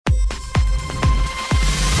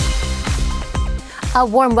A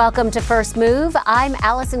warm welcome to First Move. I'm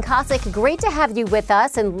Allison Cossack. Great to have you with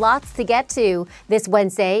us and lots to get to this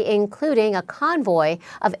Wednesday, including a convoy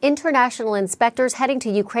of international inspectors heading to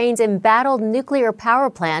Ukraine's embattled nuclear power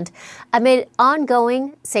plant amid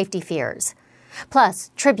ongoing safety fears.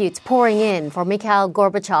 Plus, tributes pouring in for Mikhail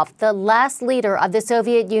Gorbachev, the last leader of the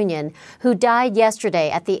Soviet Union, who died yesterday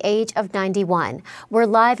at the age of 91. We're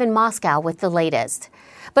live in Moscow with the latest.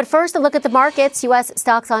 But first, a look at the markets. U.S.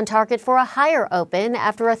 stocks on target for a higher open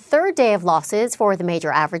after a third day of losses for the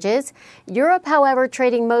major averages. Europe, however,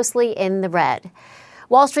 trading mostly in the red.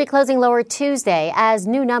 Wall Street closing lower Tuesday as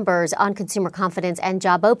new numbers on consumer confidence and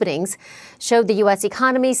job openings showed the U.S.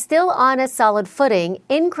 economy still on a solid footing,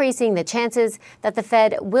 increasing the chances that the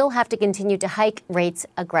Fed will have to continue to hike rates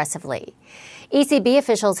aggressively. ECB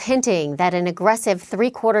officials hinting that an aggressive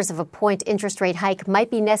 0.75 point interest rate hike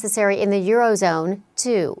might be necessary in the Eurozone,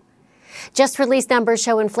 too. Just released numbers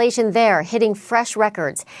show inflation there hitting fresh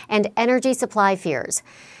records and energy supply fears.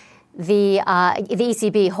 The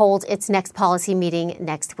ECB holds its next policy meeting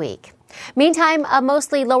next week. Meantime, a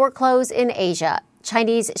mostly lower close in Asia.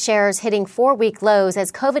 Chinese shares hitting 4-week lows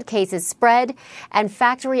as COVID cases spread and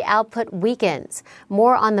factory output weakens.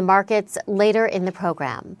 More on the markets later in the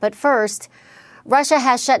program. But first, Russia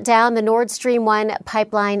has shut down the Nord Stream 1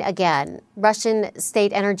 pipeline again. Russian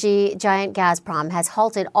state energy giant Gazprom has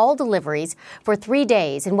halted all deliveries for 3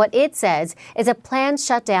 days in what it says is a planned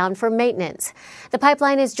shutdown for maintenance. The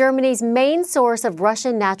pipeline is Germany's main source of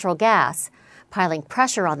Russian natural gas, piling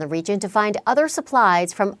pressure on the region to find other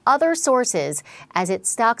supplies from other sources as it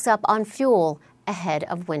stocks up on fuel ahead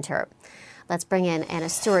of winter. Let's bring in Anna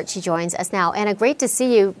Stewart. She joins us now. Anna, great to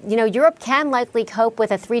see you. You know, Europe can likely cope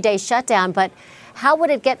with a 3-day shutdown, but how would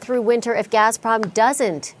it get through winter if Gazprom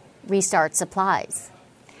doesn't restart supplies?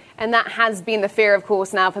 And that has been the fear, of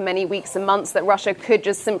course, now for many weeks and months, that Russia could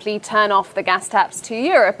just simply turn off the gas taps to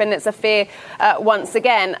Europe. And it's a fear once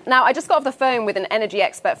again. Now, I just got off the phone with an energy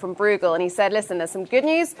expert from Bruegel, and he said, listen, there's some good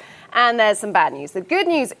news and there's some bad news. The good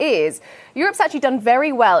news is Europe's actually done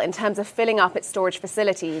very well in terms of filling up its storage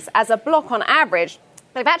facilities. As a bloc on average,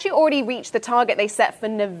 they've actually already reached the target they set for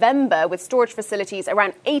November, with storage facilities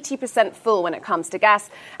around 80% full when it comes to gas.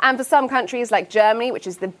 And for some countries like Germany, which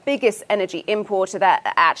is the biggest energy importer, they're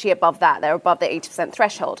actually above that. They're above the 80%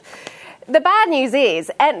 threshold. The bad news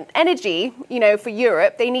is energy, for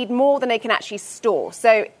Europe, they need more than they can actually store.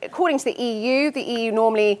 So according to the EU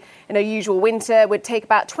normally in a usual winter would take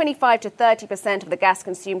about 25 to 30% of the gas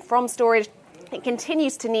consumed from storage. It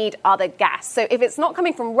continues to need other gas. So if it's not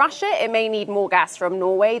coming from Russia, it may need more gas from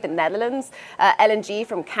Norway, the Netherlands, LNG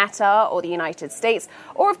from Qatar or the United States,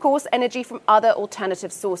 or, of course, energy from other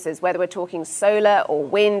alternative sources, whether we're talking solar or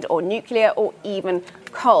wind or nuclear or even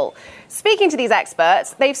coal. Speaking to these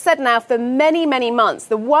experts, they've said now for many, many months,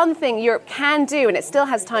 the one thing Europe can do, and it still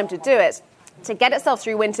has time to do it, to get itself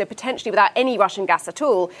through winter, potentially without any Russian gas at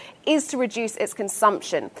all, is to reduce its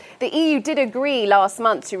consumption. The EU did agree last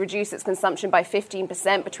month to reduce its consumption by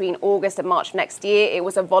 15% between August and March of next year. It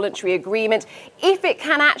was a voluntary agreement. If it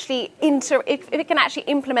can actually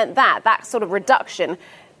implement that sort of reduction,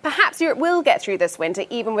 perhaps Europe will get through this winter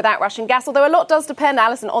even without Russian gas, although a lot does depend,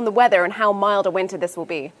 Alison, on the weather and how mild a winter this will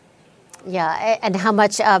be. Yeah, and how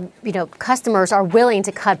much customers are willing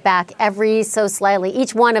to cut back every so slightly,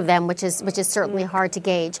 each one of them, which is certainly hard to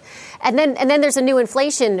gauge. And then there's a new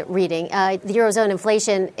inflation reading, the Eurozone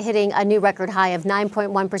inflation hitting a new record high of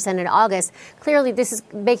 9.1% in August. Clearly, this is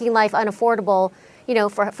making life unaffordable,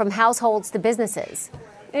 from households to businesses.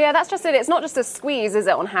 Yeah, that's just it. It's not just a squeeze, is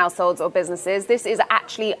it, on households or businesses? This is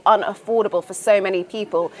actually unaffordable for so many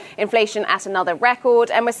people. Inflation at another record.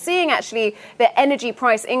 And we're seeing actually the energy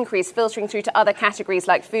price increase filtering through to other categories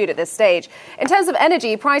like food at this stage. In terms of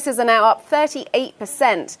energy, prices are now up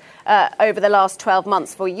 38% over the last 12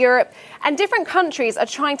 months for Europe. And different countries are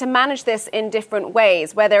trying to manage this in different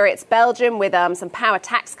ways, whether it's Belgium with some power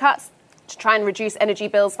tax cuts to try and reduce energy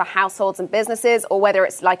bills for households and businesses, or whether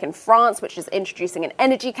it's like in France, which is introducing an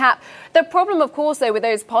energy cap. The problem, of course, though, with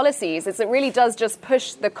those policies is it really does just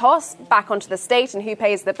push the cost back onto the state, and who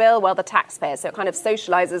pays the bill? Well, the taxpayer. So it kind of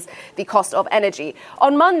socializes the cost of energy.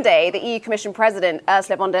 On Monday, the EU Commission President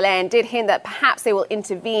Ursula von der Leyen did hint that perhaps they will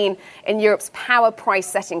intervene in Europe's power price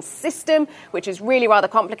setting system, which is really rather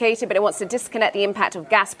complicated, but it wants to disconnect the impact of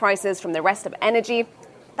gas prices from the rest of energy.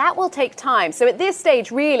 That will take time. So at this stage,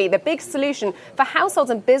 really, the big solution for households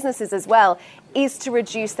and businesses as well is to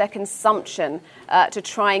reduce their consumption to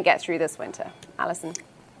try and get through this winter. Alison.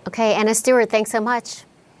 Okay, Anna Stewart, thanks so much.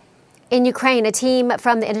 In Ukraine, a team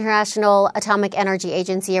from the International Atomic Energy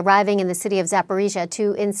Agency arriving in the city of Zaporizhia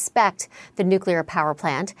to inspect the nuclear power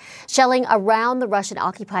plant. Shelling around the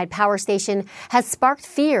Russian-occupied power station has sparked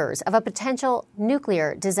fears of a potential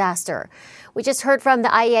nuclear disaster. We just heard from the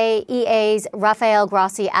IAEA's Rafael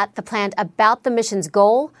Grossi at the plant about the mission's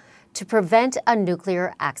goal to prevent a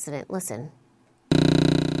nuclear accident. Listen.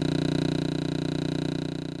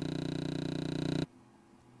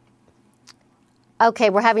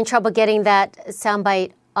 Okay, we're having trouble getting that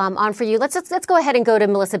soundbite on for you. Let's go ahead and go to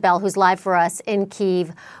Melissa Bell, who's live for us in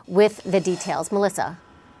Kyiv with the details. Melissa.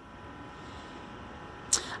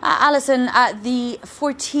 Alison, the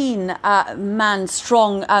 14-man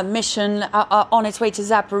strong mission on its way to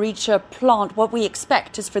Zaporizhia plant, what we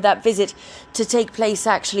expect is for that visit to take place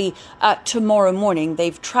actually tomorrow morning.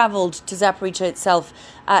 They've travelled to Zaporizhia itself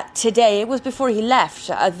today. It was before he left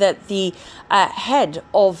that the head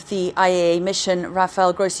of the IAEA mission,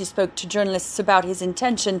 Rafael Grossi, spoke to journalists about his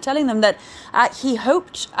intention, telling them that he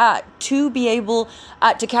hoped to be able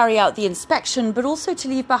to carry out the inspection, but also to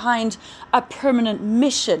leave behind a permanent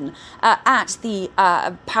mission at the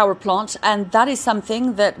power plant. And that is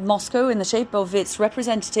something that Moscow, in the shape of its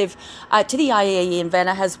representative to the IAEA in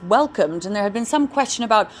Vienna, has welcomed. And there had been some question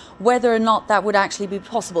about whether or not that would actually be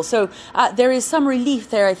possible. So there is some relief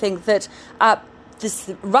there, I think, that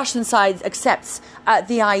this Russian side accepts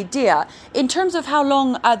the idea. In terms of how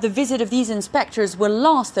long the visit of these inspectors will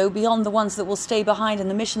last, though, beyond the ones that will stay behind and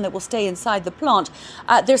the mission that will stay inside the plant,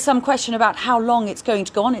 there's some question about how long it's going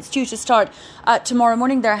to go on. It's due to start tomorrow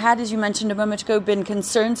morning. There had, as you mentioned a moment ago, been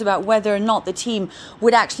concerns about whether or not the team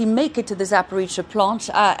would actually make it to the Zaporizhia plant.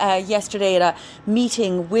 Yesterday at a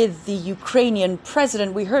meeting with the Ukrainian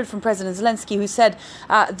president, we heard from President Zelensky, who said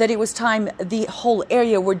that it was time the whole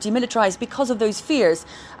area were demilitarized because of those fears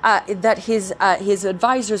that his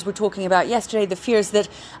advisors were talking about yesterday, the fears that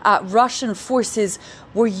Russian forces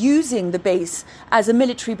were using the base as a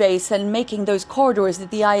military base and making those corridors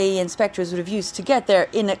that the IAEA inspectors would have used to get there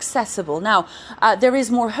inaccessible. Now, there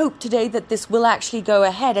is more hope today that this will actually go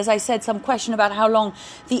ahead. As I said, some question about how long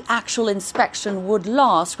the actual inspection would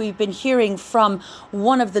last. We've been hearing from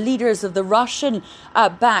one of the leaders of the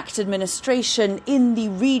Russian-backed administration in the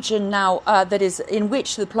region now that is in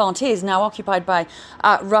which the plant is now occupied by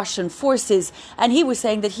Russian forces. And he was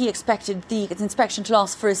saying that he expected the inspection to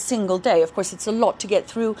last for a single day. Of course, it's a lot to get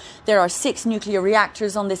through. There are 6 nuclear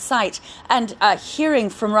reactors on this site. And hearing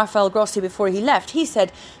from Rafael Grossi before he left, he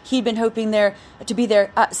said he'd been hoping to be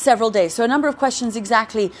there several days. So a number of questions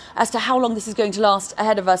exactly as to how long this is going to last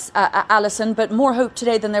ahead of us, Alison, but more hope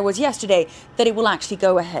today than there was yesterday that it will actually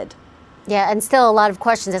go ahead. Yeah, and still a lot of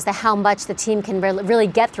questions as to how much the team can really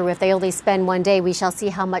get through if they only spend one day. We shall see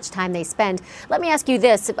how much time they spend. Let me ask you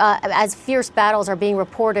this. As fierce battles are being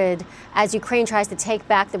reported as Ukraine tries to take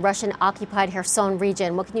back the Russian-occupied Kherson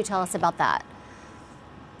region, what can you tell us about that?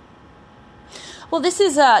 Well, this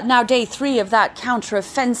is now day 3 of that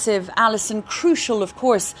counteroffensive, Alison, crucial, of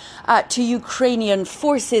course, to Ukrainian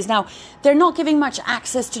forces. Now, they're not giving much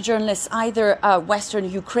access to journalists, either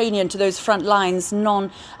Western Ukrainian to those front lines,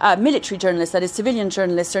 non-military journalists, that is, civilian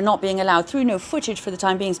journalists, are not being allowed through. No footage for the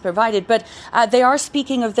time being is provided. But they are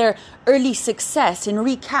speaking of their early success in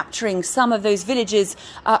recapturing some of those villages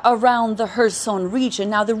around the Kherson region.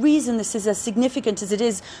 Now, the reason this is as significant as it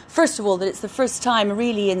is, first of all, that it's the first time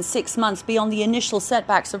really in 6 months beyond the initial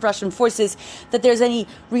setbacks of Russian forces that there's any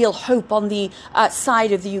real hope on the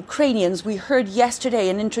side of the Ukrainians. We heard yesterday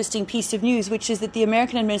an interesting piece of news, which is that the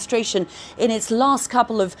American administration, in its last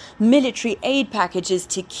couple of military aid packages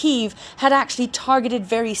to Kyiv, had actually targeted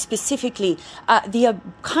very specifically the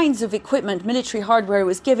kinds of equipment, military hardware it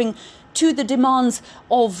was giving to the demands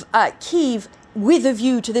of Kyiv, with a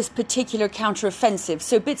view to this particular counteroffensive.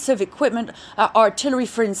 So bits of equipment, artillery,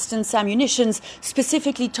 for instance, ammunitions,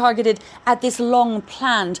 specifically targeted at this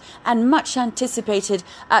long-planned and much-anticipated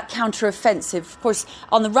counteroffensive. Of course,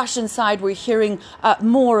 on the Russian side, we're hearing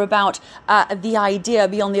more about the idea,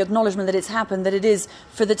 beyond the acknowledgement that it's happened, that it is,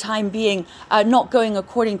 for the time being, not going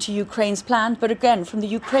according to Ukraine's plan. But again, from the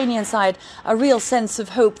Ukrainian side, a real sense of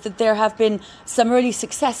hope that there have been some early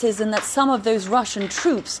successes and that some of those Russian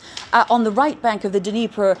troops on the right bank of the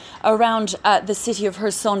Dnieper around the city of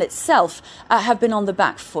Kherson itself have been on the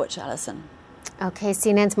back foot, Alison. Okay,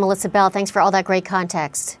 CNN's Melissa Bell, thanks for all that great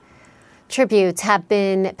context. Tributes have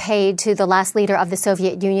been paid to the last leader of the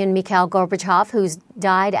Soviet Union, Mikhail Gorbachev, who's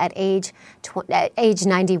died at age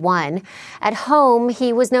 91. At home,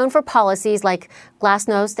 he was known for policies like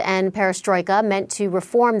glasnost and perestroika, meant to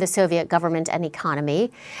reform the Soviet government and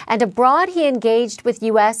economy. And abroad, he engaged with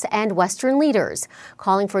U.S. and Western leaders,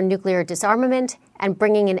 calling for nuclear disarmament and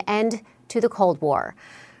bringing an end to the Cold War.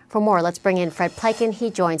 For more, let's bring in Fred Pleiken. He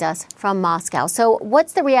joins us from Moscow. So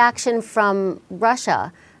what's the reaction from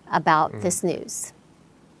Russia about this news?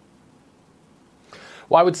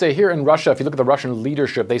 Well, I would say here in Russia, if you look at the Russian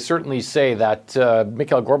leadership, they certainly say that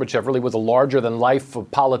Mikhail Gorbachev really was a larger-than-life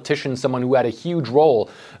politician, someone who had a huge role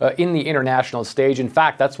in the international stage. In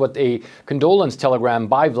fact, that's what a condolence telegram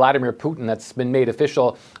by Vladimir Putin that's been made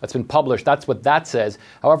official, that's been published, that's what that says.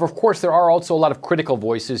 However, of course, there are also a lot of critical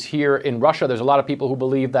voices here in Russia. There's a lot of people who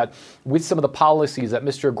believe that with some of the policies that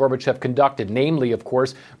Mr. Gorbachev conducted, namely, of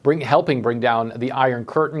course, helping bring down the Iron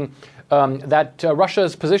Curtain, that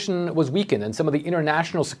Russia's position was weakened, and some of the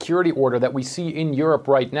international security order that we see in Europe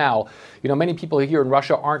right now, many people here in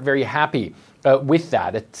Russia aren't very happy with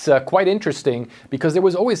that. It's quite interesting because there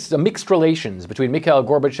was always mixed relations between Mikhail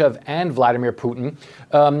Gorbachev and Vladimir Putin.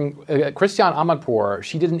 Christiane Amanpour,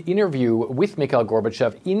 she did an interview with Mikhail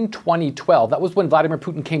Gorbachev in 2012. That was when Vladimir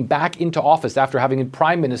Putin came back into office after having been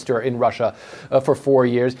prime minister in Russia for 4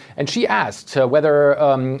 years. And she asked whether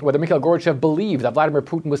Mikhail Gorbachev believed that Vladimir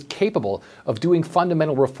Putin was capable of doing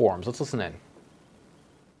fundamental reforms. Let's listen in.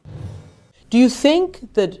 Do you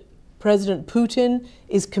think that President Putin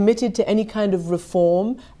is committed to any kind of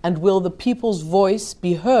reform, and will the people's voice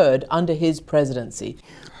be heard under his presidency?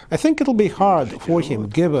 I think it'll be hard for him,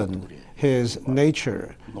 given his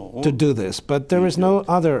nature, to do this, but there is no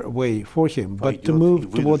other way for him but to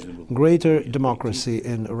move toward greater democracy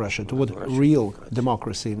in Russia, toward real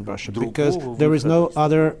democracy in Russia, because there is no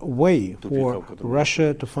other way for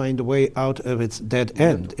Russia to find a way out of its dead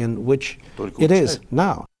end, in which it is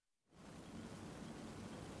now.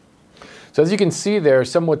 So as you can see there,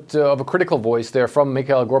 somewhat of a critical voice there from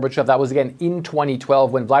Mikhail Gorbachev. That was again in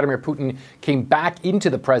 2012 when Vladimir Putin came back into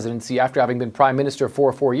the presidency after having been prime minister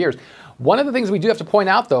for 4 years. One of the things we do have to point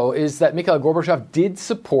out, though, is that Mikhail Gorbachev did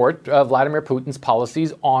support Vladimir Putin's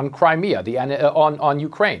policies on Crimea, on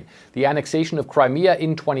Ukraine, the annexation of Crimea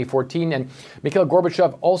in 2014. And Mikhail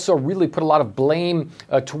Gorbachev also really put a lot of blame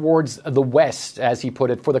towards the West, as he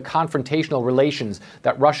put it, for the confrontational relations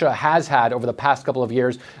that Russia has had over the past couple of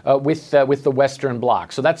years with the Western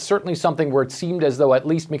Bloc. So that's certainly something where it seemed as though at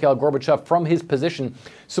least Mikhail Gorbachev, from his position,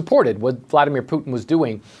 supported what Vladimir Putin was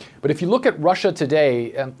doing. But if you look at Russia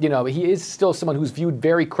today, he is still someone who's viewed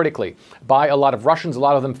very critically by a lot of Russians. A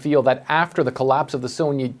lot of them feel that after the collapse of the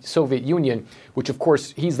Soviet Union, which of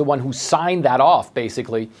course he's the one who signed that off,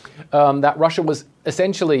 basically, that Russia was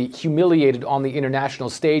essentially humiliated on the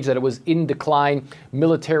international stage, that it was in decline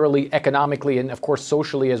militarily, economically, and of course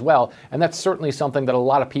socially as well. And that's certainly something that a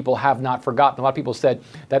lot of people have not forgotten. A lot of people said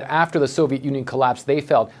that after the Soviet Union collapsed, they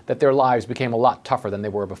felt that their lives became a lot tougher than they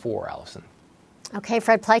were before, Allison. Okay,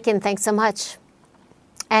 Fred Pleiken, thanks so much.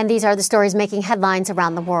 And these are the stories making headlines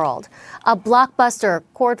around the world. A blockbuster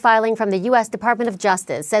court filing from the U.S. Department of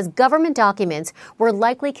Justice says government documents were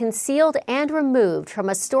likely concealed and removed from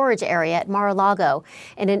a storage area at Mar-a-Lago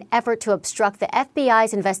in an effort to obstruct the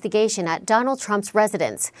FBI's investigation at Donald Trump's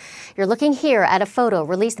residence. You're looking here at a photo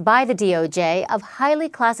released by the DOJ of highly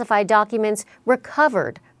classified documents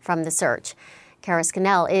recovered from the search. Kara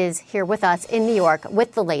Scannell is here with us in New York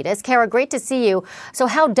with the latest. Kara, great to see you. So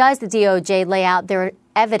how does the DOJ lay out their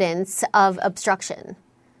evidence of obstruction?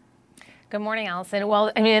 Good morning, Allison. Well,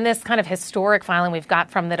 in this kind of historic filing we've got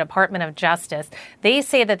from the Department of Justice, they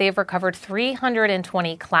say that they've recovered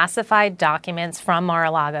 320 classified documents from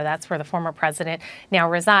Mar-a-Lago. That's where the former president now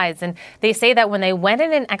resides. And they say that when they went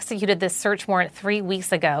in and executed this search warrant 3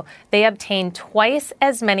 weeks ago, they obtained twice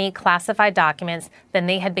as many classified documents than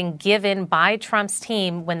they had been given by Trump's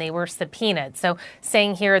team when they were subpoenaed. So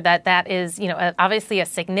saying here that that is, obviously a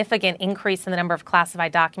significant increase in the number of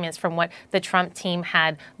classified documents from what the Trump team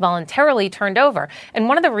had voluntarily turned over. And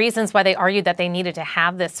one of the reasons why they argued that they needed to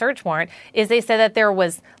have this search warrant is they said that there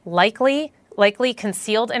was likely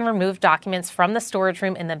concealed and removed documents from the storage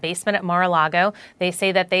room in the basement at Mar-a-Lago. They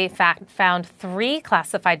say that they found 3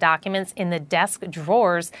 classified documents in the desk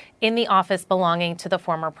drawers in the office belonging to the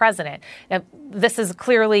former president. Now, this is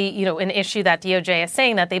clearly, an issue that DOJ is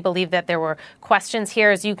saying that they believe that there were questions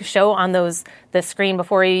here. As you show on the screen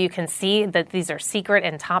before you, you can see that these are secret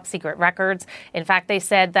and top secret records. In fact, they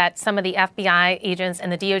said that some of the FBI agents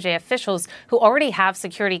and the DOJ officials who already have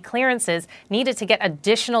security clearances needed to get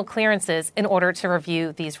additional clearances in order to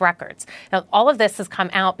review these records. Now, all of this has come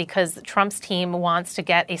out because Trump's team wants to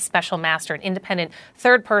get a special master, an independent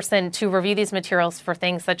third person to review these materials for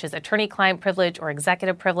things such as attorney-client privilege or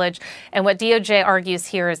executive privilege. And what DOJ argues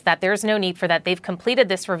here is that there's no need for that. They've completed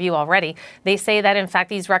this review already. They say that, in fact,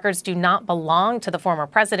 these records do not belong to the former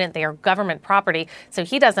president. They are government property. So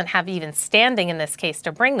he doesn't have even standing in this case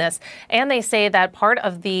to bring this. And they say that part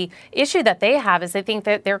of the issue that they have is they think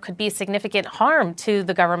that there could be significant harm to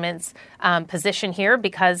the government's position here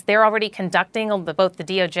because they're already conducting, both the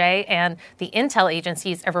DOJ and the intel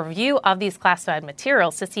agencies, a review of these classified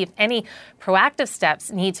materials to see if any proactive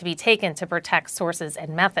steps need to be taken to protect sources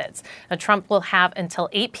and methods. Now, Trump will have until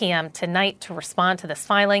 8 p.m. tonight to respond to this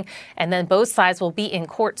filing, and then both sides will be in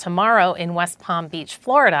court tomorrow in West Palm Beach,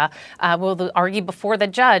 Florida, will argue before the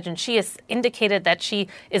judge, and she has indicated that she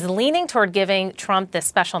is leaning toward giving Trump this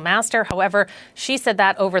special master. However, she said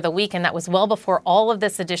that over the weekend. That was well before all of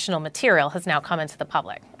this additional material has now come into the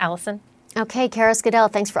public. Allison? Okay, Kara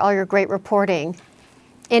Skidell, thanks for all your great reporting.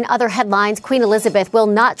 In other headlines, Queen Elizabeth will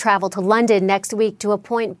not travel to London next week to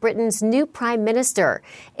appoint Britain's new prime minister.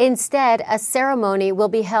 Instead, a ceremony will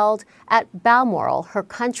be held at Balmoral, her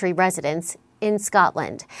country residence in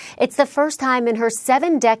Scotland. It's the first time in her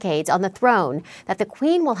 7 decades on the throne that the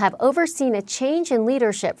Queen will have overseen a change in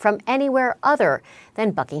leadership from anywhere other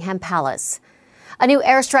than Buckingham Palace. A new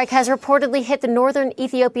airstrike has reportedly hit the northern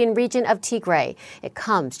Ethiopian region of Tigray. It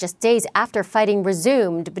comes just days after fighting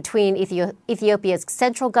resumed between Ethiopia's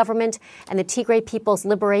central government and the Tigray People's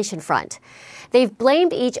Liberation Front. They've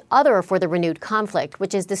blamed each other for the renewed conflict,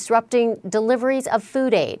 which is disrupting deliveries of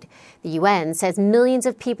food aid. The UN says millions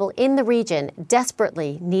of people in the region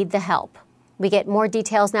desperately need the help. We get more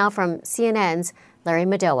details now from CNN's Larry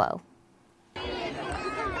Madowo.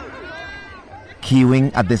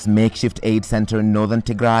 Queuing at this makeshift aid center in northern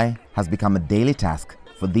Tigray has become a daily task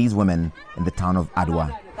for these women in the town of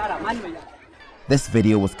Adwa. This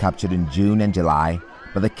video was captured in June and July,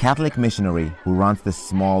 but the Catholic missionary who runs this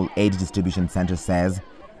small aid distribution center says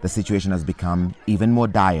the situation has become even more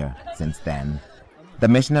dire since then. The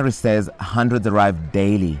missionary says hundreds arrive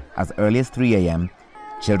daily as early as 3 a.m.,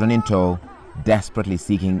 children in tow, desperately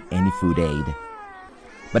seeking any food aid.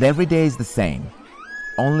 But every day is the same.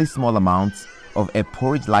 Only small amounts of a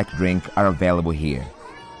porridge-like drink are available here.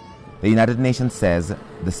 The United Nations says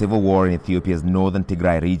the civil war in Ethiopia's northern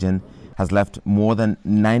Tigray region has left more than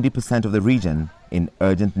 90% of the region in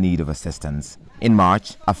urgent need of assistance. In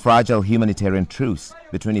March, a fragile humanitarian truce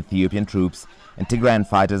between Ethiopian troops and Tigrayan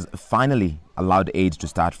fighters finally allowed aid to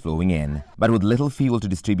start flowing in. But with little fuel to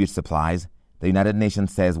distribute supplies, the United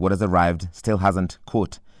Nations says what has arrived still hasn't,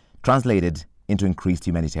 quote, translated into increased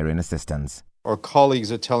humanitarian assistance. Our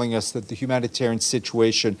colleagues are telling us that the humanitarian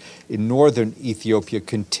situation in northern Ethiopia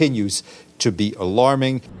continues to be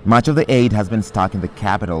alarming. Much of the aid has been stuck in the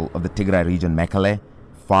capital of the Tigray region, Mekelle,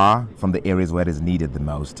 far from the areas where it is needed the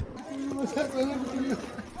most.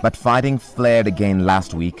 But fighting flared again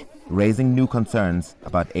last week, raising new concerns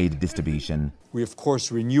about aid distribution. We, of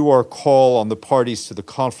course, renew our call on the parties to the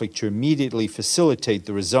conflict to immediately facilitate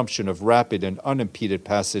the resumption of rapid and unimpeded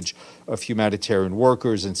passage of humanitarian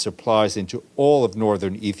workers and supplies into all of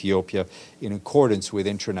northern Ethiopia in accordance with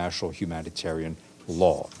international humanitarian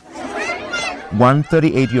law. One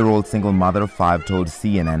 38-year-old single mother of 5 told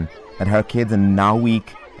CNN that her kids are now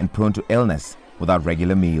weak and prone to illness without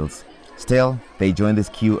regular meals. Still, they join this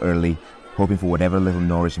queue early, hoping for whatever little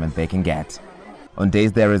nourishment they can get. On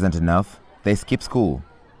days there isn't enough, they skip school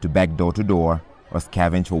to beg door to door or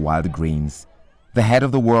scavenge for wild greens. The head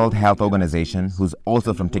of the World Health Organization, who's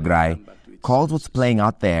also from Tigray, calls what's playing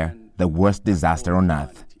out there the worst disaster on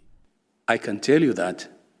earth. I can tell you that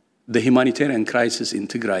the humanitarian crisis in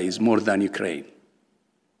Tigray is more than Ukraine,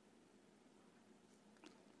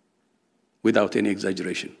 without any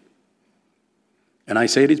exaggeration. And I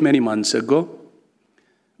said it many months ago,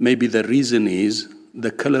 maybe the reason is the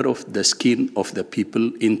color of the skin of the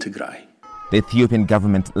people in Tigray. The Ethiopian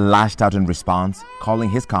government lashed out in response, calling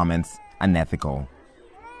his comments unethical.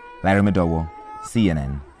 Larry Madowo,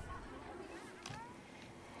 CNN.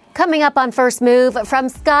 Coming up on First Move, from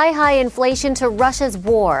sky-high inflation to Russia's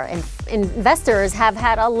war, investors have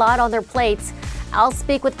had a lot on their plates. I'll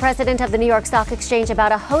speak with President of the New York Stock Exchange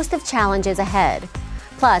about a host of challenges ahead.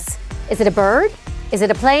 Plus, is it a bird? Is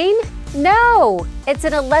it a plane? No, it's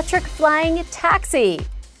an electric flying taxi.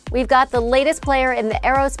 We've got the latest player in the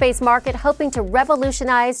aerospace market hoping to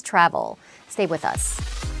revolutionize travel. Stay with us.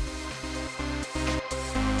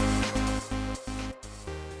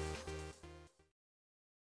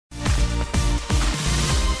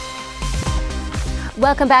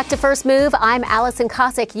 Welcome back to First Move. I'm Allison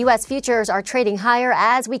Cossack. U.S. futures are trading higher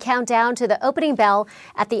as we count down to the opening bell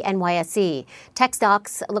at the NYSE. Tech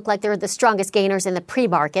stocks look like they're the strongest gainers in the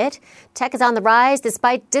pre-market. Tech is on the rise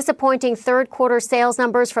despite disappointing third-quarter sales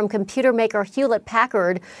numbers from computer maker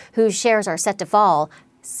Hewlett-Packard, whose shares are set to fall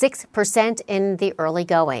 6% in the early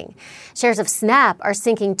going. Shares of Snap are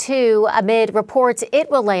sinking too amid reports it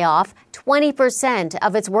will lay off 20%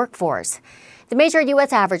 of its workforce. The major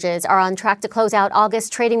U.S. averages are on track to close out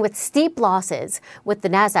August trading with steep losses, with the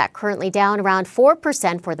Nasdaq currently down around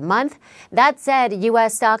 4% for the month. That said,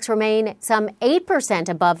 U.S. stocks remain some 8%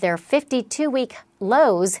 above their 52-week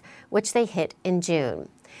lows, which they hit in June.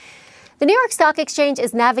 The New York Stock Exchange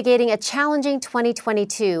is navigating a challenging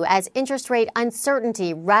 2022 as interest rate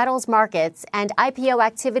uncertainty rattles markets and IPO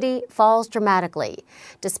activity falls dramatically.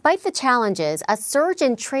 Despite the challenges, a surge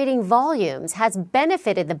in trading volumes has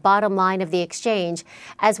benefited the bottom line of the exchange,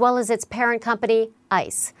 as well as its parent company,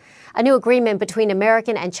 ICE. A new agreement between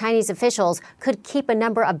American and Chinese officials could keep a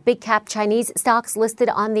number of big-cap Chinese stocks listed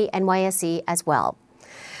on the NYSE as well.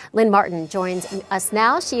 Lynn Martin joins us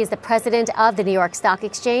now. She is the president of the New York Stock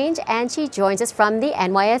Exchange, and she joins us from the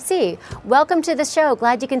NYSE. Welcome to the show.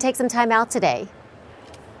 Glad you can take some time out today.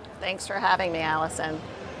 Thanks for having me, Allison.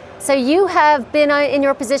 So you have been in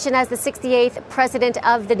your position as the 68th president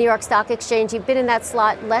of the New York Stock Exchange. You've been in that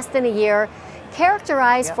slot less than a year.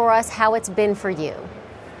 Characterize for us how it's been for you.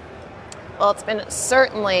 Well, it's been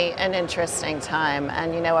certainly an interesting time.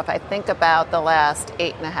 And, if I think about the last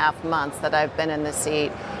 8.5 months that I've been in the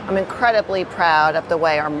seat, I'm incredibly proud of the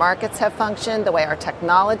way our markets have functioned, the way our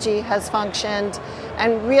technology has functioned,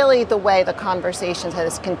 and really the way the conversation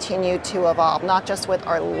has continued to evolve, not just with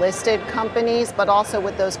our listed companies, but also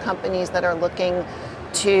with those companies that are looking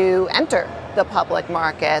to enter the public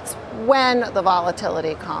markets when the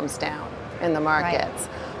volatility calms down in the markets.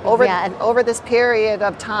 Right. Over this period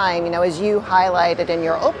of time, as you highlighted in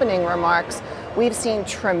your opening remarks, we've seen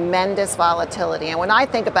tremendous volatility. And when I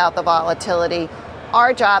think about the volatility,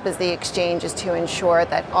 our job as the exchange is to ensure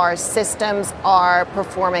that our systems are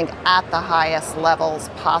performing at the highest levels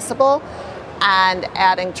possible and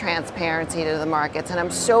adding transparency to the markets. And I'm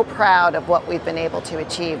so proud of what we've been able to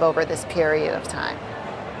achieve over this period of time.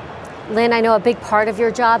 Lynn, I know a big part of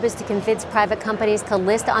your job is to convince private companies to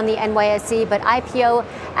list on the NYSE, but IPO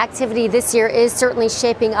activity this year is certainly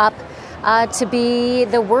shaping up to be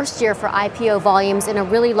the worst year for IPO volumes in a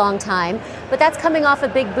really long time. But that's coming off a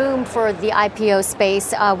big boom for the IPO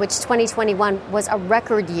space, which 2021 was a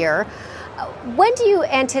record year. When do you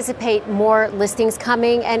anticipate more listings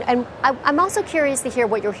coming? And I'm also curious to hear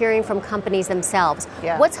what you're hearing from companies themselves.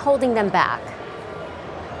 Yeah. What's holding them back?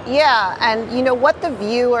 Yeah, and what the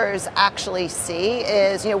viewers actually see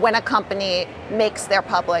is, when a company makes their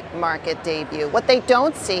public market debut. What they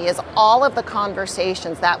don't see is all of the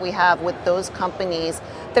conversations that we have with those companies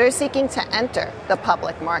that are seeking to enter the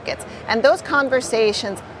public markets. And those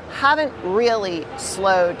conversations haven't really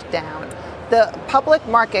slowed down. The public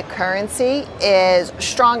market currency is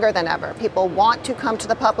stronger than ever. People want to come to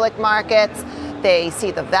the public markets. They see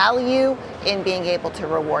the value in being able to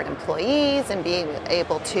reward employees and being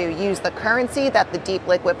able to use the currency that the deep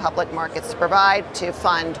liquid public markets provide to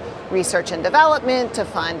fund research and development, to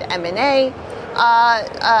fund M&A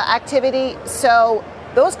activity. So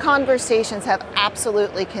those conversations have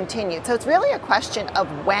absolutely continued. So it's really a question of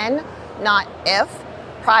when, not if,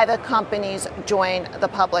 private companies join the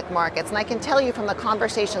public markets. And I can tell you from the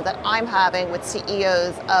conversations that I'm having with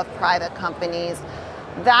CEOs of private companies,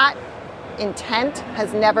 that intent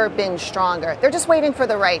has never been stronger. They're just waiting for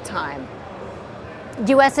the right time.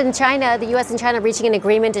 The U.S. and China reaching an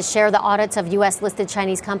agreement to share the audits of U.S. listed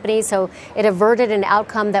Chinese companies. So it averted an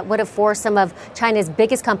outcome that would have forced some of China's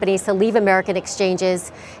biggest companies to leave American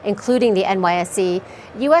exchanges, including the NYSE.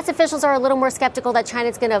 U.S. officials are a little more skeptical that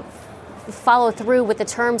China's going to follow through with the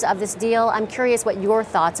terms of this deal. I'm curious what your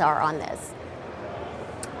thoughts are on this.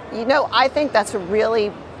 I think that's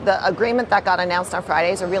the agreement that got announced on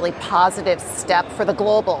Friday is a really positive step for the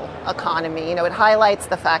global economy. It highlights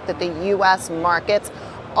the fact that the U.S. markets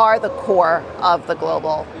are the core of the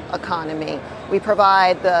global economy. We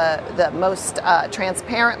provide the most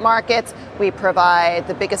transparent markets, we provide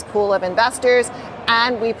the biggest pool of investors,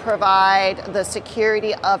 and we provide the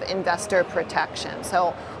security of investor protection.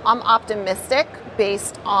 So I'm optimistic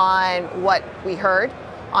based on what we heard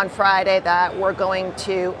on Friday that we're going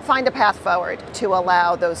to find a path forward to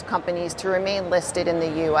allow those companies to remain listed in the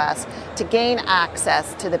U.S., to gain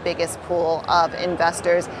access to the biggest pool of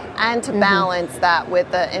investors, and to balance that with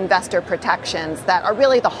the investor protections that are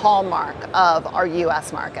really the hallmark of our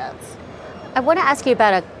U.S. markets. I want to ask you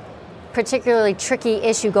about particularly tricky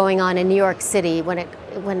issue going on in New York City when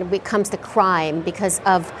it comes to crime because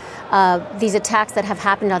of these attacks that have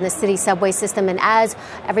happened on the city subway system, and as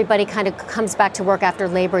everybody kind of comes back to work after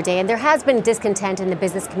Labor Day. And there has been discontent in the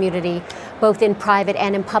business community, both in private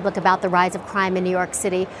and in public, about the rise of crime in New York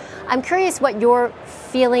City. I'm curious what your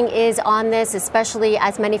feeling is on this, especially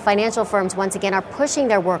as many financial firms once again are pushing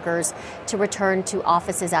their workers to return to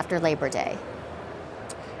offices after Labor Day.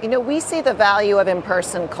 You know, we see the value of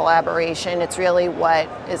in-person collaboration. It's really what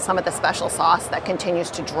is some of the special sauce that continues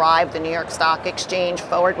to drive the New York Stock Exchange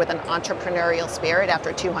forward with an entrepreneurial spirit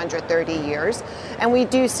after 230 years. And we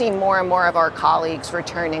do see more and more of our colleagues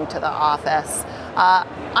returning to the office.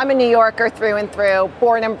 I'm a New Yorker through and through,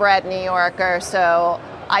 born and bred New Yorker, so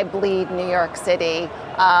I bleed New York City.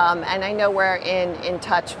 And I know we're in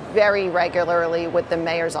touch very regularly with the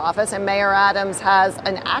mayor's office, and Mayor Adams has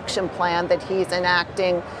an action plan that he's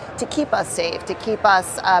enacting to keep us safe, to keep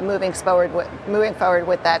us moving forward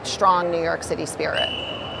with that strong New York City spirit.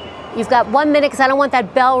 You've got 1 minute because I don't want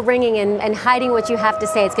that bell ringing and hiding what you have to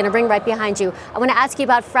say. It's going to ring right behind you. I want to ask you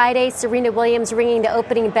about Friday, Serena Williams ringing the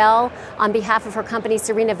opening bell on behalf of her company,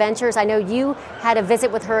 Serena Ventures. I know you had a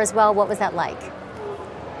visit with her as well. What was that like?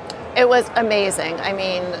 It was amazing. I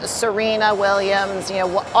mean, Serena Williams,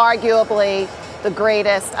 arguably the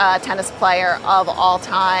greatest tennis player of all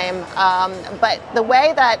time. But the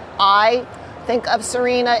way that I think of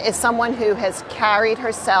Serena is someone who has carried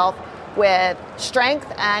herself with strength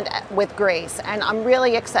and with grace. And I'm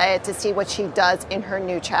really excited to see what she does in her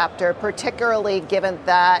new chapter, particularly given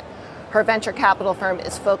that her venture capital firm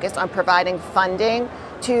is focused on providing funding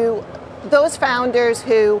to those founders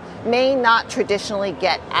who may not traditionally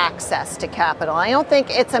get access to capital. I don't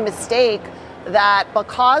think it's a mistake that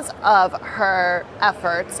because of her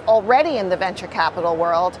efforts already in the venture capital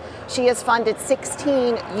world, she has funded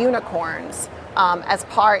 16 unicorns as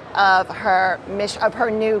part of her mission, of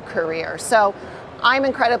her new career. So I'm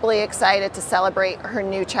incredibly excited to celebrate her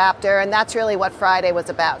new chapter, and that's really what Friday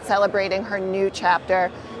was about, celebrating her new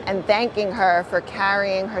chapter and thanking her for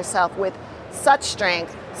carrying herself with such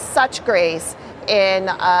strength, such grace in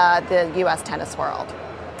the U.S. tennis world.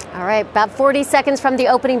 All right, about 40 seconds from the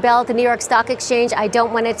opening bell at the New York Stock Exchange. I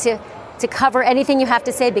don't want it to cover anything you have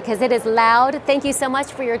to say because it is loud. Thank you so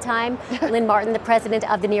much for your time. Lynn Martin, the president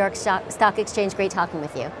of the New York Stock Exchange. Great talking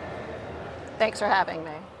with you. Thanks for having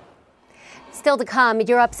me. Still to come,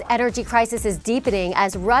 Europe's energy crisis is deepening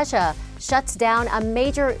as Russia shuts down a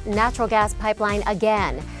major natural gas pipeline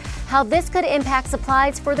again. How this could impact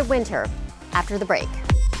supplies for the winter. After the break.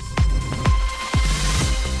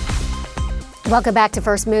 Welcome back to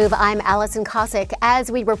First Move. I'm Allison Cossack. As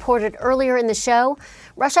we reported earlier in the show,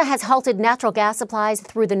 Russia has halted natural gas supplies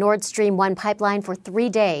through the Nord Stream 1 pipeline for 3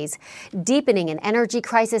 days, deepening an energy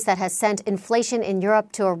crisis that has sent inflation in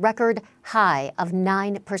Europe to a record high of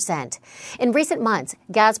 9%. In recent months,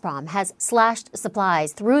 Gazprom has slashed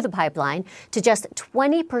supplies through the pipeline to just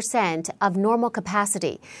 20% of normal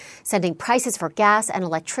capacity, sending prices for gas and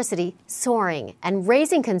electricity soaring and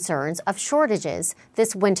raising concerns of shortages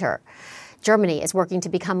this winter. Germany is working to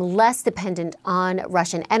become less dependent on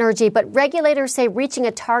Russian energy, but regulators say reaching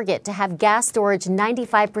a target to have gas storage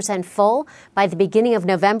 95% full by the beginning of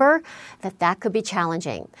November, that could be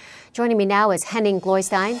challenging. Joining me now is Henning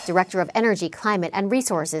Gloystein, Director of Energy, Climate and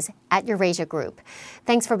Resources at Eurasia Group.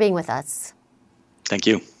 Thanks for being with us. Thank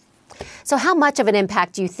you. So how much of an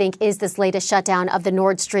impact do you think is this latest shutdown of the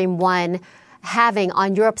Nord Stream 1 having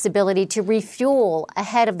on Europe's ability to refuel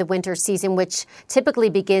ahead of the winter season, which typically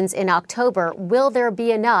begins in October? Will there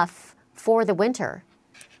be enough for the winter?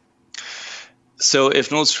 So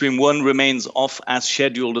if Nord Stream 1 remains off as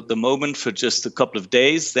scheduled at the moment for just a couple of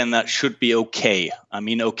days, then that should be okay. I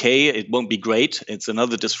mean, okay, it won't be great. It's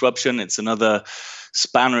another disruption. It's another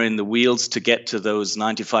spanner in the wheels to get to those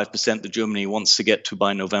 95% that Germany wants to get to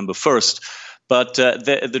by November 1st. But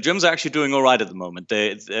the Germans are actually doing all right at the moment.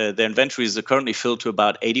 Their inventories are currently filled to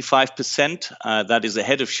about 85%. That is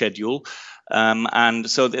ahead of schedule. And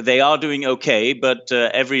so they are doing okay, but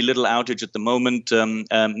every little outage at the moment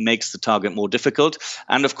makes the target more difficult.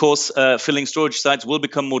 And of course, filling storage sites will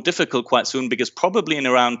become more difficult quite soon because probably in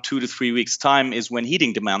around 2 to 3 weeks' time is when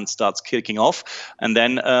heating demand starts kicking off. And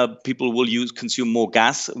then people will consume more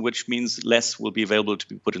gas, which means less will be available to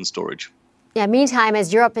be put in storage. Yeah, meantime,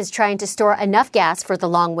 as Europe is trying to store enough gas for the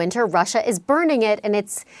long winter, Russia is burning it, and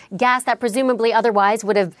it's gas that presumably otherwise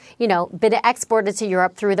would have, been exported to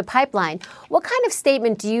Europe through the pipeline. What kind of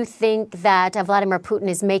statement do you think that Vladimir Putin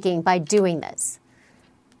is making by doing this?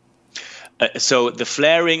 So the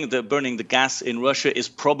flaring, the burning the gas in Russia is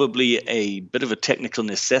probably a bit of a technical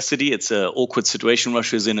necessity. It's an awkward situation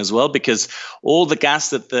Russia is in as well, because all the gas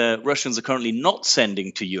that the Russians are currently not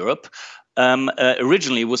sending to Europe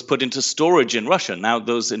originally was put into storage in Russia. Now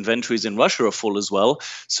those inventories in Russia are full as well.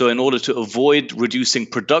 So in order to avoid reducing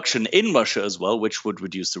production in Russia as well, which would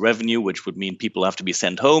reduce the revenue, which would mean people have to be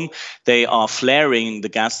sent home, they are flaring the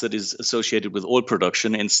gas that is associated with oil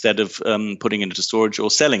production instead of putting it into storage or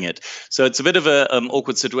selling it. So it's a bit of an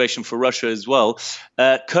awkward situation for Russia as well.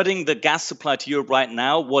 Cutting the gas supply to Europe right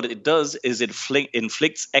now, what it does is it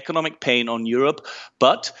inflicts economic pain on Europe,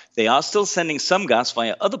 but they are still sending some gas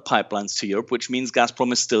via other pipelines to Europe, which means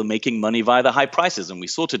Gazprom is still making money via the high prices. And we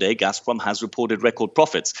saw today Gazprom has reported record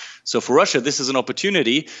profits. So for Russia, this is an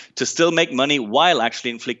opportunity to still make money while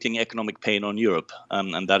actually inflicting economic pain on Europe.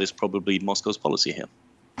 And that is probably Moscow's policy here.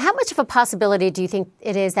 How much of a possibility do you think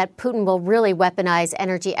it is that Putin will really weaponize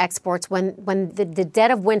energy exports when the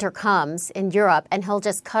dead of winter comes in Europe and he'll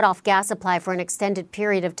just cut off gas supply for an extended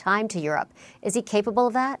period of time to Europe? Is he capable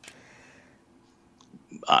of that?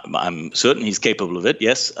 I'm certain he's capable of it,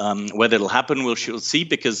 yes. Whether it'll happen, we'll see,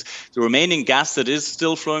 because the remaining gas that is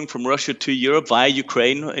still flowing from Russia to Europe via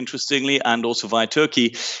Ukraine, interestingly, and also via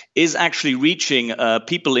Turkey, is actually reaching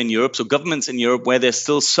people in Europe, so governments in Europe, where there's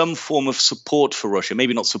still some form of support for Russia.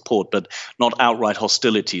 Maybe not support, but not outright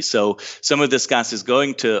hostility. So some of this gas is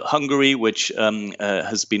going to Hungary, which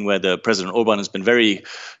has been where the President Orban has been very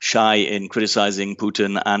shy in criticizing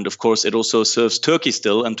Putin. And of course, it also serves Turkey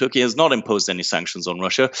still, and Turkey has not imposed any sanctions on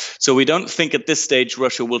Russia. So we don't think at this stage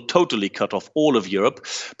Russia will totally cut off all of Europe.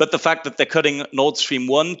 But the fact that they're cutting Nord Stream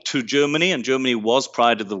 1 to Germany, and Germany was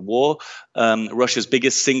prior to the war Russia's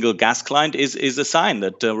biggest single gas client, is a sign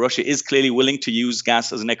that Russia is clearly willing to use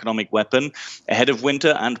gas as an economic weapon ahead of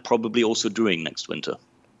winter and probably also during next winter.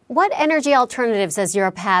 What energy alternatives does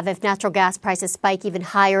Europe have if natural gas prices spike even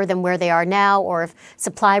higher than where they are now, or if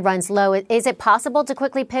supply runs low? Is it possible to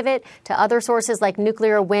quickly pivot to other sources like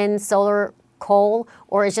nuclear, wind, solar, coal,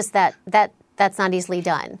 or is just that's not easily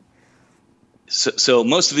done? So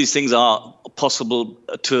most of these things are possible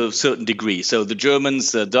to a certain degree. So the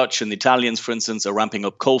Germans, the Dutch and the Italians, for instance, are ramping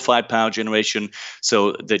up coal-fired power generation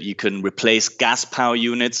so that you can replace gas power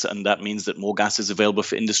units. And that means that more gas is available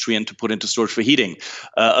for industry and to put into storage for heating.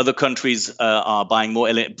 Other countries are buying more.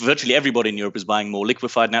 Virtually everybody in Europe is buying more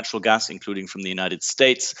liquefied natural gas, including from the United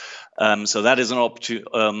States. So that is an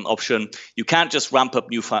option. You can't just ramp up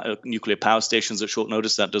nuclear power stations at short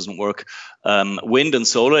notice. That doesn't work. Wind and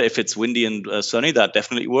solar, if it's windy and sunny, that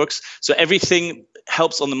definitely works. So everything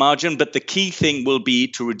helps on the margin, but the key thing will be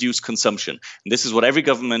to reduce consumption. And this is what every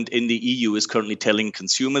government in the EU is currently telling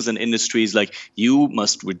consumers and industries, like, you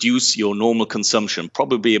must reduce your normal consumption,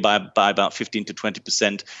 probably by about 15 to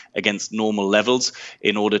 20% against normal levels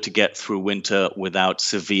in order to get through winter without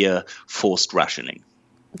severe forced rationing.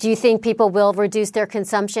 Do you think people will reduce their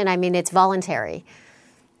consumption? I mean, it's voluntary.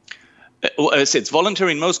 It's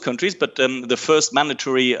voluntary in most countries, but the first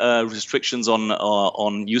mandatory restrictions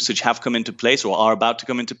on usage have come into place or are about to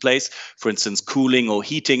come into place. For instance, cooling or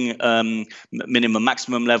heating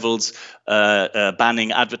maximum levels,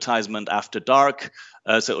 banning advertisement after dark.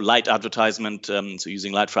 So light advertisement, so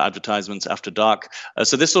using light for advertisements after dark.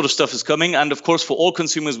 So this sort of stuff is coming. And of course, for all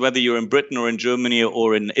consumers, whether you're in Britain or in Germany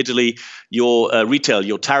or in Italy, your retail,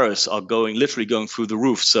 your tariffs are literally going through the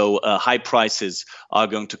roof. So high prices are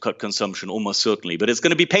going to cut consumption almost certainly. But it's going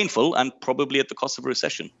to be painful and probably at the cost of a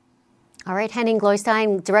recession. All right. Henning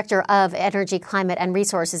Gloystein, Director of Energy, Climate and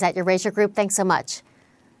Resources at Eurasia Group. Thanks so much.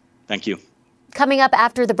 Thank you. Coming up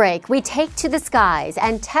after the break, we take to the skies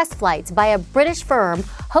and test flights by a British firm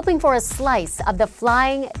hoping for a slice of the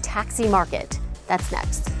flying taxi market. That's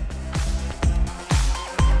next.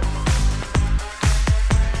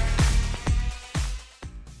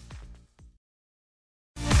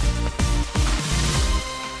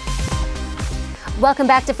 Welcome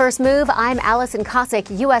back to First Move. I'm Allison Cossack.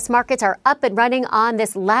 U.S. markets are up and running on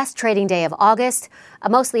this last trading day of August. A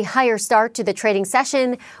mostly higher start to the trading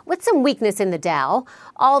session with some weakness in the Dow.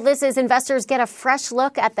 All this as investors get a fresh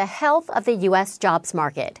look at the health of the U.S. jobs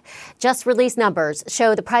market. Just released numbers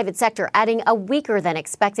show the private sector adding a weaker than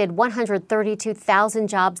expected 132,000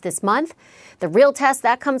 jobs this month. The real test,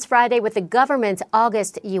 that comes Friday with the government's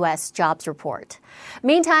August U.S. jobs report.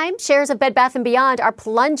 Meantime, shares of Bed Bath & Beyond are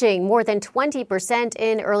plunging more than 20%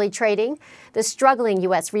 in early trading. The struggling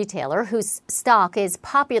U.S. retailer, whose stock is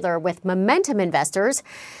popular with momentum investors,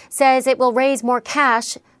 says it will raise more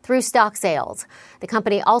cash through stock sales. The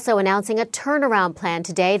company also announcing a turnaround plan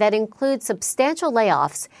today that includes substantial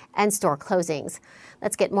layoffs and store closings.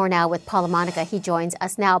 Let's get more now with Paul LaMonica. He joins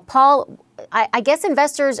us now. Paul, I guess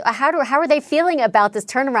investors, how are they feeling about this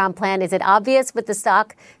turnaround plan? Is it obvious with the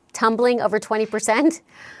stock tumbling over 20%?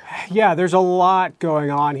 Yeah, there's a lot going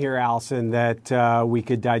on here, Allison, that we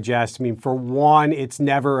could digest. I mean, for one, it's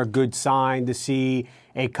never a good sign to see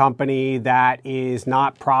a company that is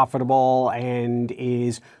not profitable and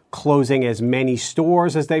is closing as many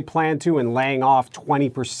stores as they plan to and laying off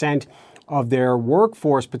 20% of their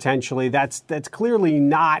workforce potentially. That's clearly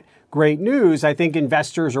not great news. I think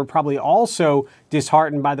investors are probably also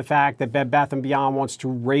disheartened by the fact that Bed Bath & Beyond wants to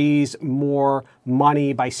raise more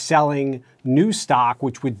money by selling new stock,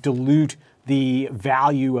 which would dilute the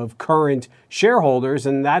value of current shareholders.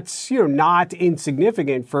 And that's, not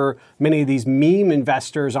insignificant for many of these meme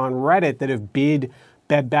investors on Reddit that have bid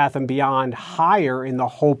Bed Bath & Beyond higher in the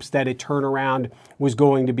hopes that a turnaround was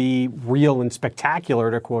going to be real and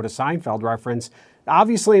spectacular, to quote a Seinfeld reference.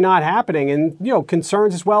 Obviously not happening, and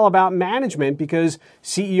concerns as well about management, because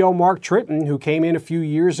CEO Mark Tritton, who came in a few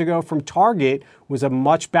years ago from Target, was a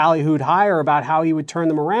much ballyhooed hire about how he would turn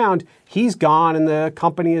them around. He's gone, and the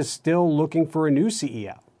company is still looking for a new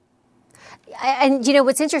CEO. And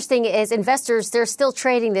what's interesting is investors, they're still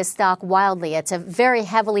trading this stock wildly. It's a very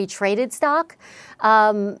heavily traded stock.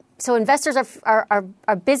 So investors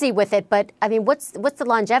are busy with it. But I mean, what's the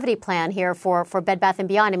longevity plan here for Bed Bath &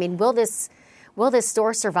 Beyond? I mean, will this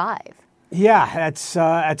store survive? Yeah, that's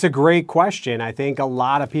a great question. I think a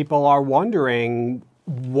lot of people are wondering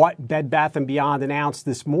what Bed Bath & Beyond announced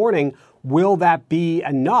this morning. Will that be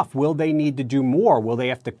enough? Will they need to do more? Will they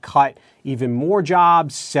have to cut even more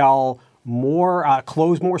jobs, sell more,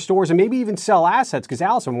 close more stores, and maybe even sell assets? Because,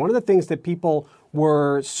 Allison, one of the things that people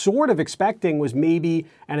were sort of expecting was maybe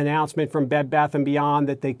an announcement from Bed Bath & Beyond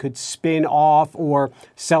that they could spin off or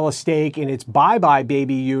sell a stake in its Bye Bye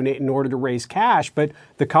Baby unit in order to raise cash. But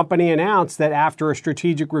the company announced that after a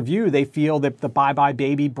strategic review, they feel that the Bye Bye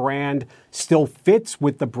Baby brand still fits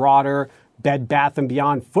with the broader Bed Bath &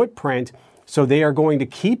 Beyond footprint. So they are going to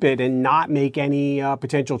keep it and not make any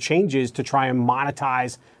potential changes to try and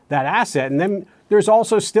monetize that asset. And then there's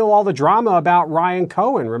also still all the drama about Ryan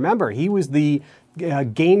Cohen. Remember, he was the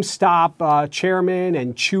GameStop chairman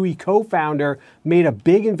and Chewy co-founder, made a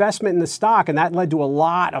big investment in the stock, and that led to a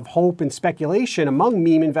lot of hope and speculation among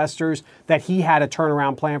meme investors that he had a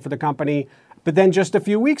turnaround plan for the company. But then just a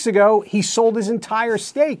few weeks ago, he sold his entire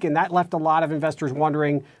stake, and that left a lot of investors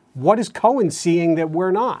wondering, what is Cohen seeing that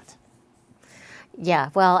we're not? Yeah,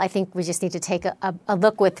 well, I think we just need to take a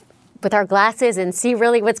look with our glasses and see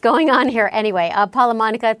really what's going on here. Anyway, Paul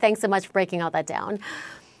LaMonica, thanks so much for breaking all that down.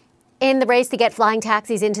 In the race to get flying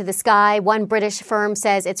taxis into the sky, one British firm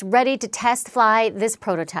says it's ready to test fly this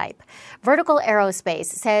prototype. Vertical Aerospace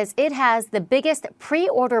says it has the biggest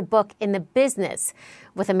pre-order book in the business,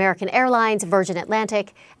 with American Airlines, Virgin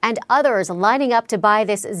Atlantic, and others lining up to buy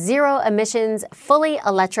this zero-emissions, fully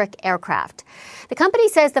electric aircraft. The company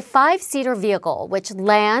says the 5-seater vehicle, which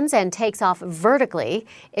lands and takes off vertically,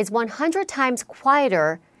 is 100 times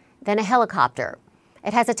quieter than a helicopter.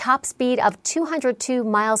 It has a top speed of 202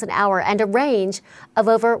 miles an hour and a range of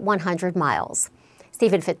over 100 miles.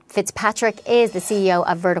 Stephen Fitzpatrick is the CEO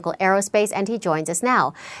of Vertical Aerospace, and he joins us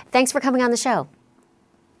now. Thanks for coming on the show.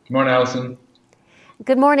 Good morning, Allison.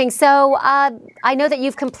 Good morning. So I know that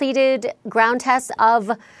you've completed ground tests of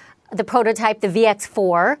the prototype, the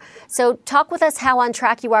VX4. So talk with us how on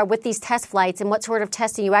track you are with these test flights and what sort of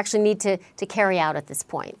testing you actually need to carry out at this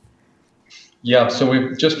point. Yeah, so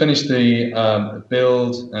we've just finished the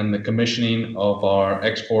build and the commissioning of our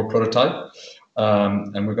X4 prototype,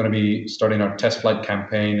 and we're going to be starting our test flight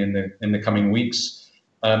campaign in the coming weeks.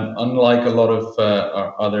 Unlike a lot of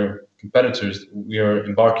our other competitors, we are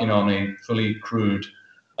embarking on a fully crewed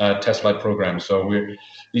test flight program. So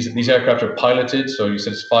these aircraft are piloted. So you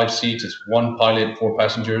said it's 5 seats, it's 1 pilot, 4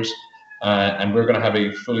 passengers, and we're going to have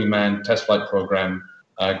a fully manned test flight program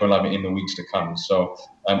going live in the weeks to come. So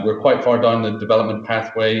we're quite far down the development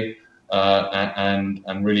pathway,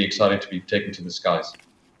 and really excited to be taken to the skies.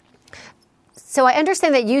 So I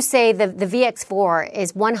understand that you say the VX4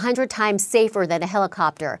 is 100 times safer than a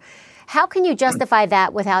helicopter. How can you justify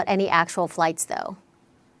that without any actual flights, though?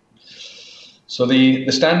 So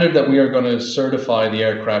the standard that we are going to certify the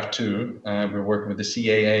aircraft to, we're working with the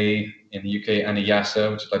CAA in the UK and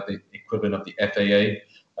EASA, which is like the equivalent of the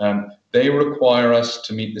FAA. They require us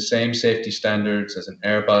to meet the same safety standards as an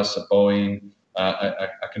Airbus, a Boeing,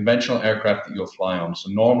 a conventional aircraft that you'll fly on. So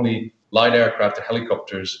normally, light aircraft or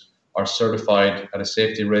helicopters are certified at a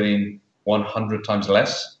safety rating 100 times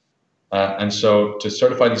less And so to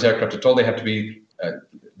certify these aircraft at all, they have to be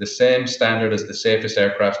the same standard as the safest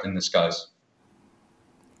aircraft in the skies.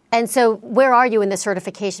 And so where are you in the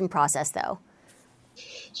certification process, though?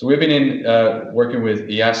 So we've been working with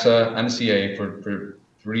EASA and the CAA for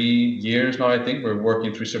 3 years now, I think. We're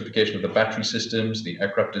working through certification of the battery systems, the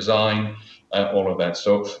aircraft design, all of that.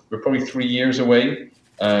 So we're probably 3 years away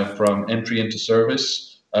from entry into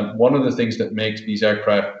service. One of the things that makes these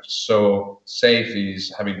aircraft so safe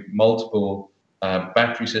is having multiple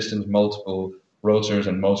battery systems, multiple rotors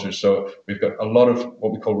and motors. So we've got a lot of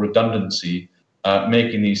what we call redundancy,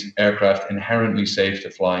 making these aircraft inherently safe to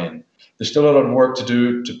fly in. There's still a lot of work to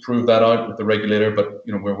do to prove that out with the regulator, but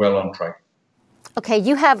we're well on track. Okay,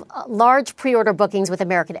 you have large pre-order bookings with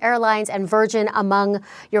American Airlines and Virgin among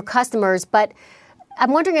your customers, but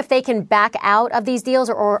I'm wondering if they can back out of these deals,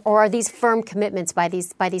 or are these firm commitments by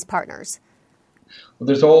these partners? Well,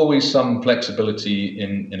 there's always some flexibility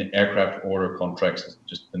in aircraft order contracts,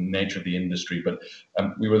 just the nature of the industry. But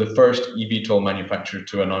we were the first eVTOL manufacturer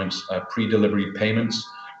to announce pre-delivery payments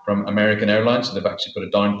from American Airlines. So they've actually put a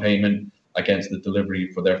down payment against the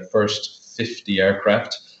delivery for their first 50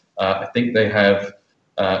 aircraft. I think they have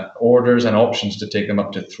orders and options to take them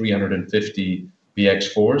up to 350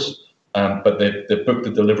 VX4s, but they've booked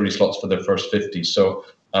the delivery slots for their first 50. So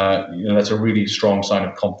that's a really strong sign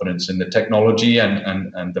of confidence in the technology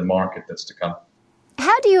and the market that's to come.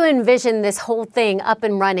 How do you envision this whole thing up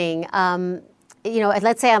and running?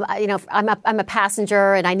 Let's say I'm a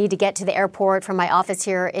passenger and I need to get to the airport from my office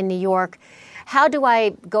here in New York. How do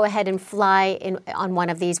I go ahead and fly on one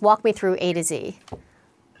of these? Walk me through A to Z.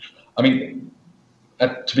 I mean,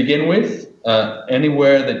 to begin with,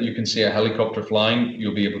 anywhere that you can see a helicopter flying,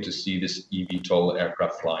 you'll be able to see this eVTOL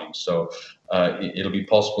aircraft flying. So it'll be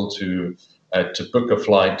possible to book a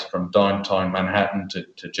flight from downtown Manhattan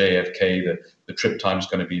to JFK. The trip time is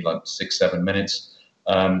going to be like 6-7 minutes.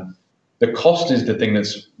 The cost is the thing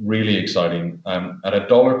that's really exciting. At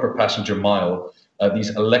 $1 per passenger mile,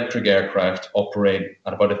 these electric aircraft operate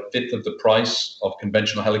at about a fifth of the price of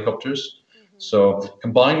conventional helicopters. So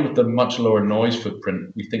combined with the much lower noise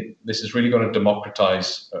footprint, we think this is really going to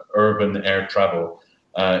democratize urban air travel,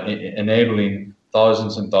 enabling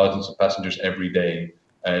thousands and thousands of passengers every day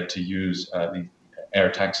to use the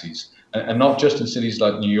air taxis. And not just in cities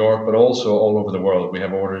like New York, but also all over the world. We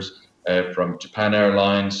have orders from Japan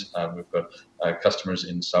Airlines. We've got customers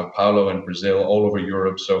in Sao Paulo and Brazil, all over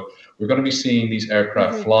Europe. So we're going to be seeing these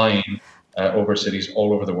aircraft flying over cities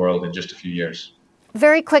all over the world in just a few years.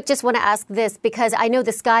 Very quick, just want to ask this, because I know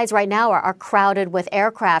the skies right now are crowded with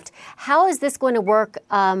aircraft. How is this going to work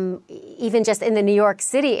even just in the New York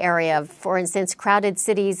City area, for instance, crowded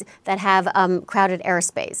cities that have crowded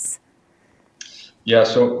airspace? Yeah,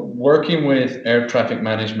 so working with air traffic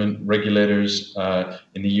management regulators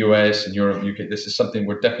in the US and Europe, UK, this is something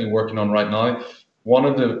we're definitely working on right now. One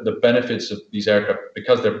of the benefits of these aircraft,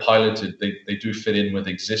 because they're piloted, they do fit in with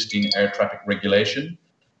existing air traffic regulation.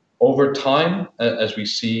 Over time, as we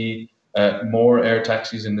see more air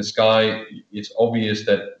taxis in the sky, it's obvious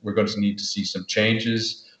that we're going to need to see some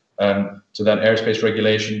changes to that airspace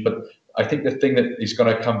regulation. But I think the thing that is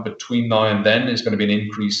going to come between now and then is going to be an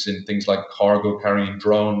increase in things like cargo carrying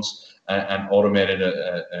drones and automated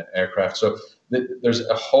aircraft. So there's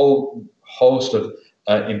a whole host of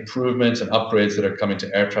improvements and upgrades that are coming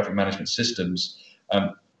to air traffic management systems.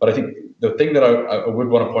 But I think the thing that I would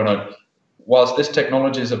want to point out, whilst this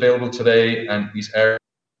technology is available today and these air...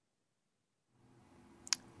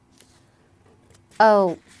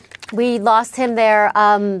 Oh, we lost him there.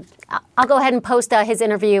 I'll go ahead and post his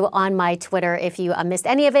interview on my Twitter if you missed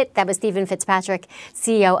any of it. That was Stephen Fitzpatrick,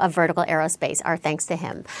 CEO of Vertical Aerospace. Our thanks to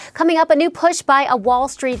him. Coming up, a new push by a Wall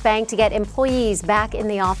Street bank to get employees back in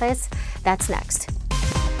the office. That's next.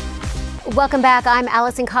 Welcome back. I'm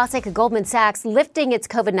Alison Kosik. Goldman Sachs lifting its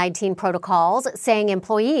COVID-19 protocols, saying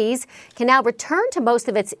employees can now return to most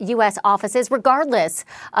of its U.S. offices regardless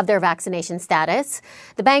of their vaccination status.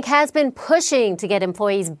 The bank has been pushing to get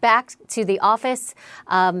employees back to the office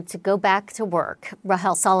to go back to work.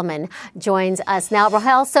 Rahel Solomon joins us now.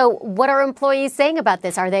 Rahel, so what are employees saying about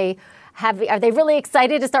this? Are they really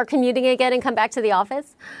excited to start commuting again and come back to the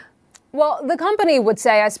office? Well, the company would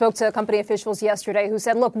say, I spoke to company officials yesterday who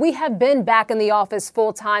said, look, we have been back in the office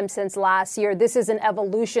full time since last year. This is an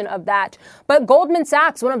evolution of that. But Goldman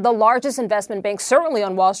Sachs, one of the largest investment banks, certainly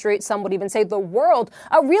on Wall Street, some would even say the world,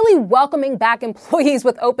 are really welcoming back employees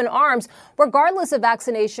with open arms, regardless of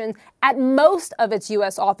vaccination, at most of its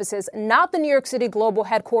U.S. offices, not the New York City global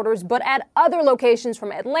headquarters, but at other locations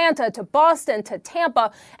from Atlanta to Boston to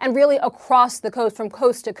Tampa and really across the coast, from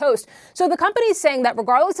coast to coast. So the company is saying that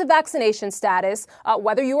regardless of vaccination, vaccination status,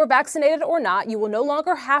 whether you are vaccinated or not, you will no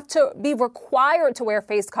longer have to be required to wear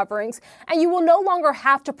face coverings, and you will no longer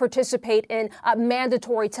have to participate in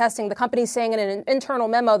mandatory testing. The company is saying in an internal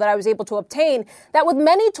memo that I was able to obtain that with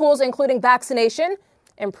many tools, including vaccination,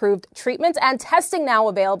 improved treatments, and testing now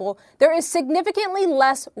available, there is significantly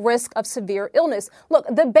less risk of severe illness. Look,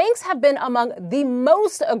 the banks have been among the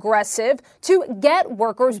most aggressive to get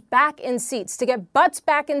workers back in seats, to get butts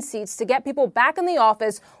back in seats, to get people back in the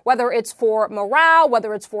office, whether it's for morale,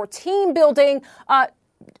 whether it's for team building.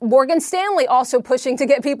 Morgan Stanley also pushing to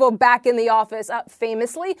get people back in the office,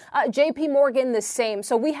 famously. JP Morgan, the same.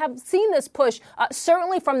 So we have seen this push,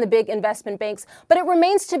 certainly from the big investment banks. But it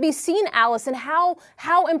remains to be seen, Allison, how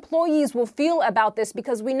employees will feel about this,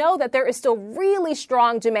 because we know that there is still really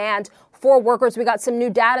strong demand for workers. We got some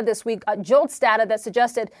new data this week, JOLTS data, that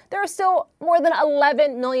suggested there are still more than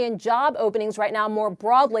 11 million job openings right now, more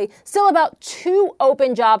broadly. Still about 2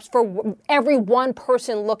 open jobs for every 1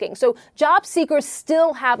 person looking. So job seekers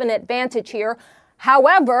still have an advantage here.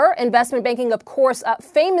 However, investment banking, of course,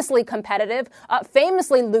 famously competitive,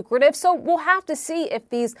 famously lucrative. So we'll have to see if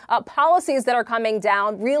these policies that are coming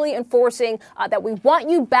down, really enforcing that we want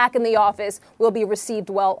you back in the office, will be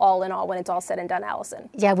received well, all in all, when it's all said and done, Allison.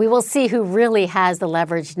 Yeah, we will see who really has the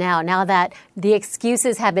leverage now that the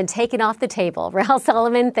excuses have been taken off the table. Rahel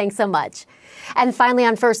Solomon, thanks so much. And finally,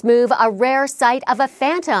 on First Move, a rare sight of a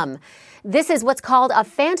phantom. This is what's called a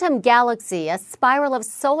phantom galaxy, a spiral of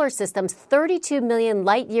solar systems 32 million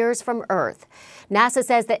light years from Earth. NASA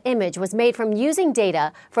says the image was made from using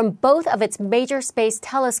data from both of its major space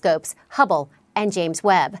telescopes, Hubble and James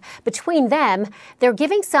Webb. Between them, they're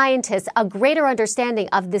giving scientists a greater understanding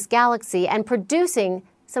of this galaxy and producing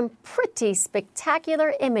some pretty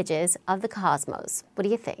spectacular images of the cosmos. What do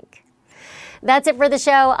you think? That's it for the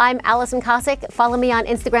show. I'm Allison Cossack. Follow me on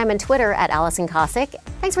Instagram and Twitter at Allison Cossack.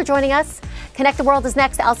 Thanks for joining us. Connect the World is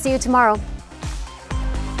next. I'll see you tomorrow.